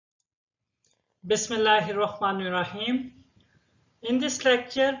Bismillahirrahmanirrahim. In this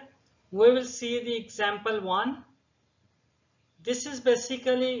lecture, we will see the example 1. This is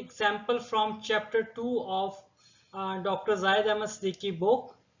basically example from chapter 2 of Dr. Zaid Ahmad Siddiqui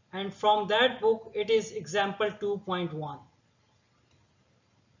book, and from that book it is example 2.1.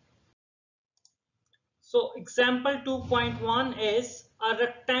 So example 2.1 is a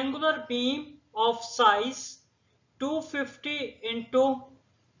rectangular beam of size 250 into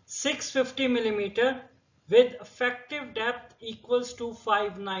 650 millimeter with effective depth equals to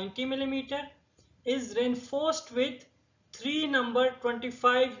 590 millimeter is reinforced with 3 number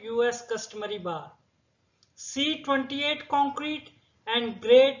 25 US customary bar. C28 concrete and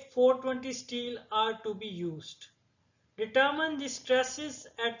grade 420 steel are to be used. Determine the stresses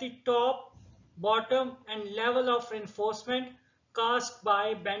at the top, bottom and level of reinforcement caused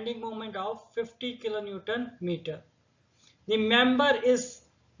by bending moment of 50 kilonewton meter. The member is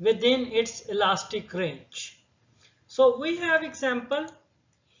within its elastic range. So we have example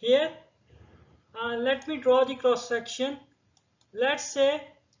here. Let me draw the cross section. Let's say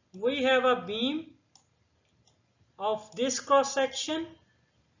we have a beam of this cross section,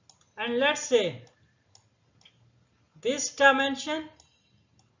 and let's say this dimension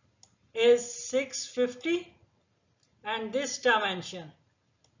is 650 and this dimension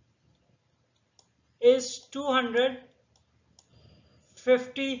is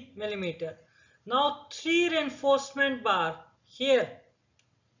 250 millimeter. Now 3 reinforcement bar here.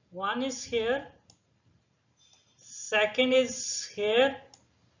 One is here, second is here,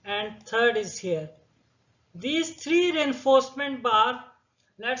 and third is here. These 3 reinforcement bar,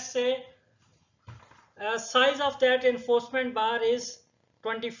 let's say size of that reinforcement bar is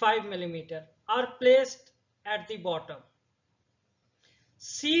 25 millimeter, are placed at the bottom.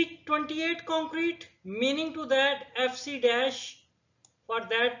 C28 concrete, meaning to that FC dash for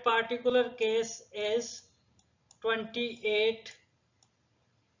that particular case is 28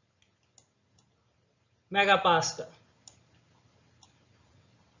 megapascal.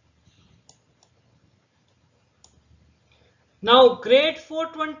 Now grade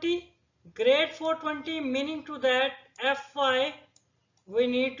 420 meaning to that Fy we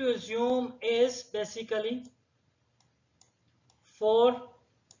need to assume is basically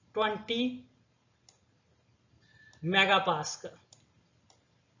 420 megapascal.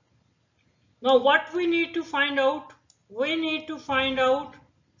 Now what we need to find out? We need to find out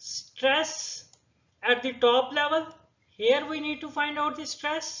stress at the top level. Here we need to find out the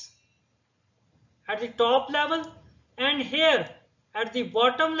stress at the top level, and here at the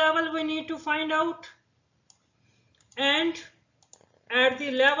bottom level we need to find out, and at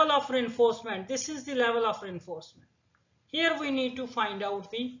the level of reinforcement, this is the level of reinforcement, here we need to find out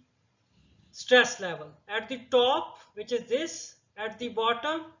the stress level at the top, which is this, at the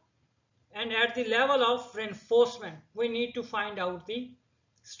bottom, and at the level of reinforcement we need to find out the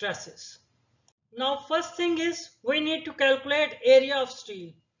stresses. Now first thing is we need to calculate area of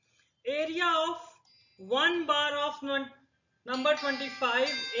steel. Area of one bar of number 25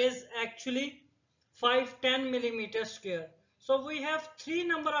 is actually 510 millimeter square. So we have 3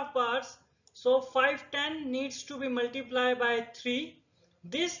 number of bars, so 510 needs to be multiplied by 3.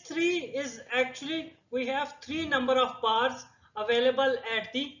 This 3 is actually, we have 3 number of bars available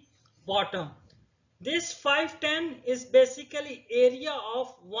at the bottom. This 510 is basically area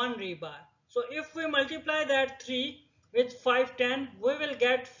of one rebar. So if we multiply that 3 with 510, we will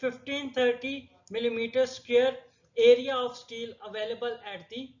get 1530 millimeter square area of steel available at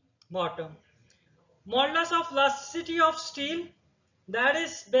the bottom. Modulus of elasticity of steel, that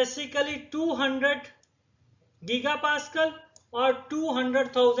is basically 200 gigapascal or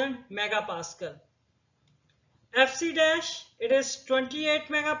 200,000 megapascal. FC dash, it is 28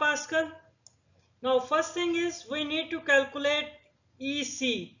 megapascal. Now first thing is we need to calculate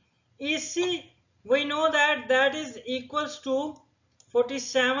EC. EC, we know that that is equals to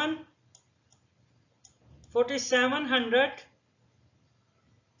 4700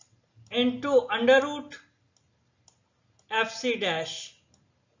 into under root FC dash.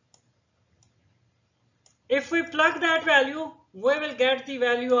 If we plug that value, we will get the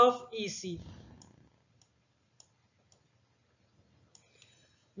value of EC.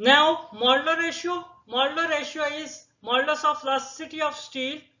 Now modular ratio is modulus of elasticity of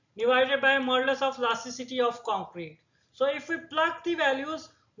steel divided by modulus of elasticity of concrete. So if we plug the values,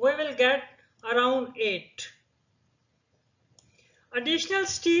 we will get around 8. Additional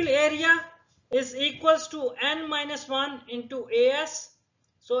steel area is equals to N minus 1 into AS.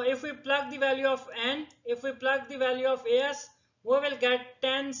 So if we plug the value of N, if we plug the value of AS, we will get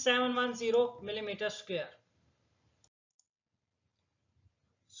 10,710 millimeter square.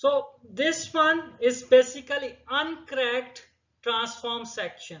 So this one is basically uncracked transform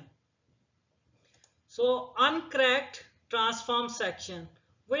section. So uncracked transform section.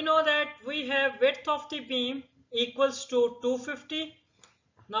 We know that we have width of the beam equals to 250.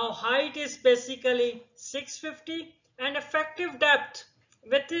 Now height is basically 650 and effective depth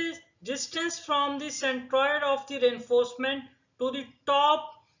with the distance from the centroid of the reinforcement to the top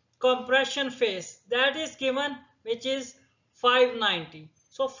compression face, that is given, which is 590.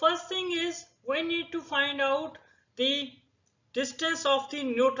 So first thing is we need to find out the distance of the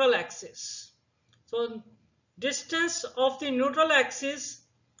neutral axis. So distance of the neutral axis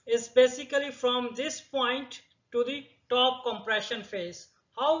is basically from this point to the top compression phase.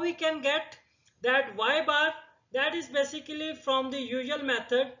 How we can get that y bar? That is basically from the usual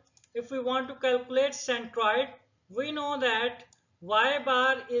method. If we want to calculate centroid, we know that y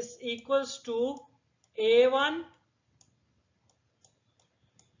bar is equals to a1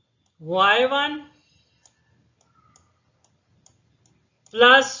 y1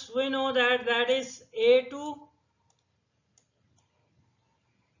 plus we know that that is a2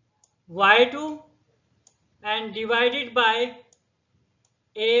 y2 and divided by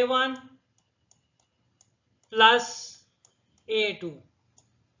a1 plus a2.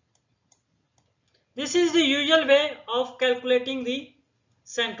 This is the usual way of calculating the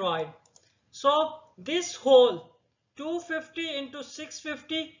centroid. So this whole 250 into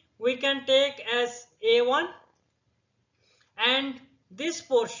 650 we can take as a1 and this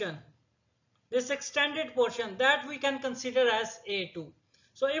portion, this extended portion, that we can consider as a2.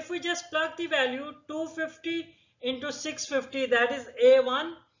 So if we just plug the value 250 into 650, that is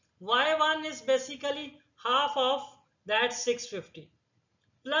a1, y1 is basically half of that 650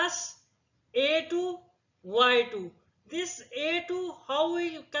 plus a2 y2. This a2, how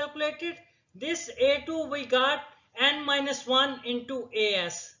we calculated? This a2 we got n minus 1 into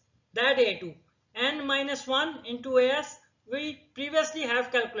as, that a2 n minus 1 into as, we previously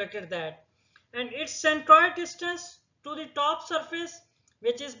have calculated that, and its centroid distance to the top surface,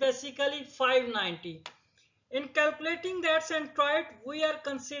 which is basically 590. In calculating that centroid, we are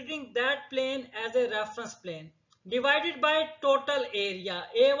considering that plane as a reference plane divided by total area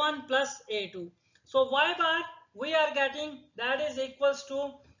A1 plus A2. So y bar we are getting, that is equals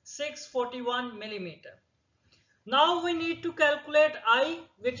to 641 millimeter. Now we need to calculate I,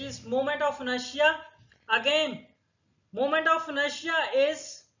 which is moment of inertia. Again, moment of inertia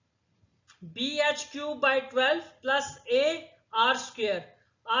is bh cube by 12 plus a r square.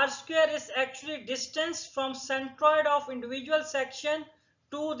 R square is actually distance from centroid of individual section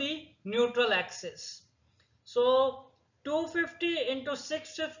to the neutral axis. So 250 into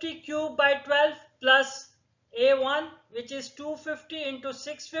 650 cube by 12 plus a1, which is 250 into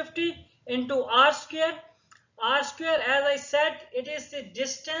 650 into r square. R square, as I said, it is the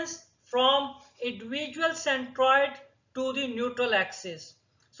distance from individual centroid to the neutral axis.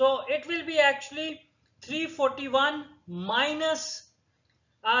 So it will be actually 341 minus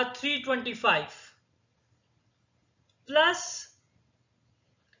 325 plus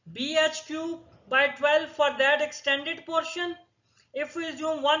bh cube by 12 for that extended portion. If we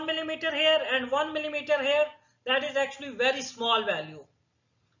assume 1 millimeter here and 1 millimeter here, that is actually very small value.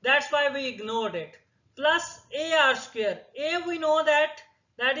 That's why we ignored it. Plus ar square. A we know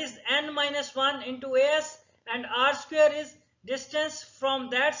that is n minus 1 into as, and r square is distance from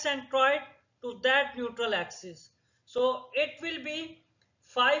that centroid to that neutral axis. So it will be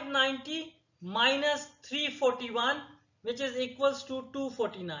 590 minus 341, which is equals to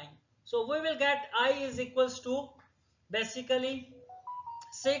 249. So we will get I is equals to basically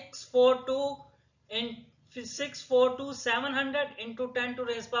 642 in 700 into 10 to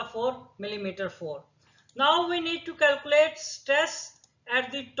raise by 4 millimeter 4. Now we need to calculate stress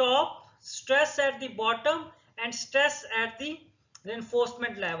at the top, stress at the bottom, and stress at the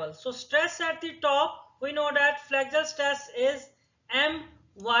reinforcement level. So stress at the top, we know that flexural stress is m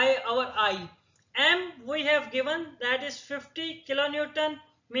y our I. M we have given, that is 50 kilonewton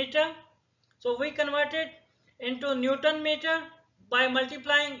meter. So we convert it into Newton meter by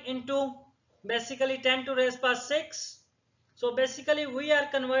multiplying into basically 10 to raise by 6. So basically we are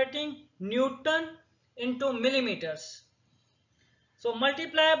converting Newton into millimeters. So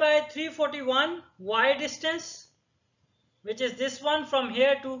multiply by 341 y distance, which is this one from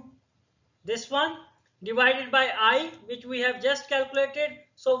here to this one, divided by I, which we have just calculated.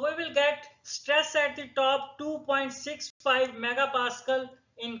 So we will get stress at the top 2.65 megapascal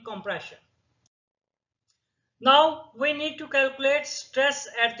in compression. Now we need to calculate stress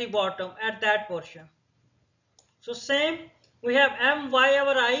at the bottom, at that portion. So same, we have m y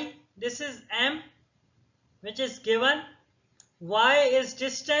over I, this is m, which is given y is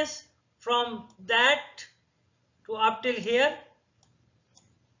distance from that to up till here,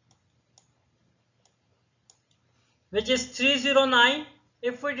 which is 309.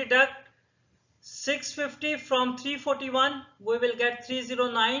 If we deduct 650 from 341, we will get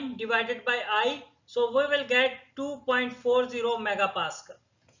 309 divided by I. So we will get 2.40 megapascal.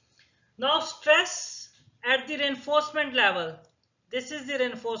 Now stress at the reinforcement level. This is the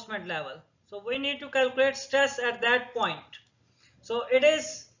reinforcement level. So we need to calculate stress at that point. So it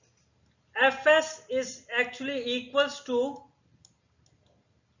is Fs is actually equals to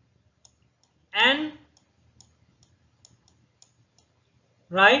N,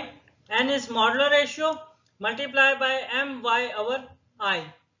 right? N is modular ratio multiplied by My over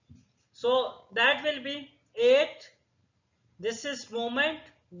I. So that will be 8. This is moment.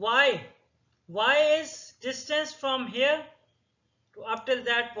 Y is distance from here to up till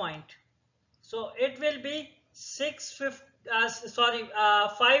that point. So it will be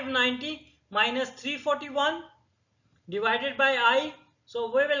 590 minus 341 divided by I.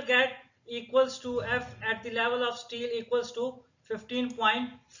 So we will get equals to F at the level of steel equals to 15.50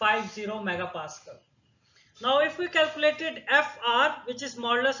 megapascal. Now if we calculated Fr, which is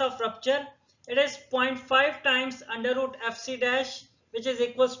modulus of rupture, it is 0.5 times under root Fc dash, which is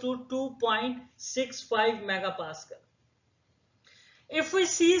equals to 2.65 megapascal. If we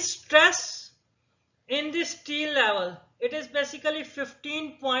see stress in the steel level, it is basically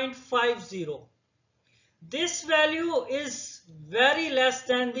 15.50. This value is very less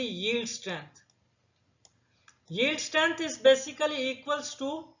than the yield strength. Yield strength is basically equals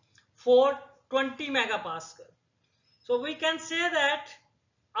to 420 megapascal. So we can say that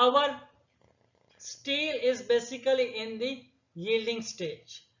our steel is basically in the yielding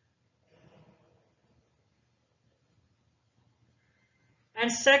stage.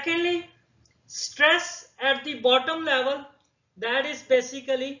 And secondly, stress at the bottom level, that is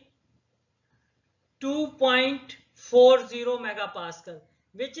basically 2.40 megapascal,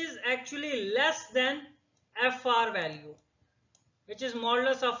 which is actually less than Fr value, which is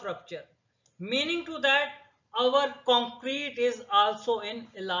modulus of rupture, meaning to that our concrete is also in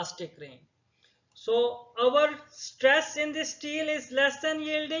elastic range. So our stress in the steel is less than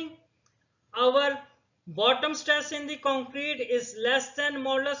yielding, our bottom stress in the concrete is less than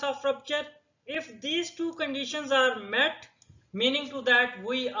modulus of rupture. If these two conditions are met, meaning to that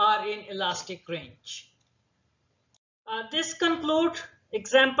we are in elastic range. This concludes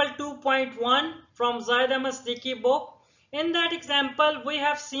example 2.1 from Zaid Ahmed Siddiqui book. In that example, we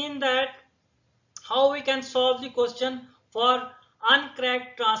have seen that how we can solve the question for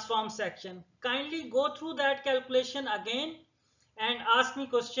uncracked transform section. Kindly go through that calculation again and ask me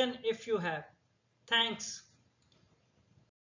question if you have. Thanks.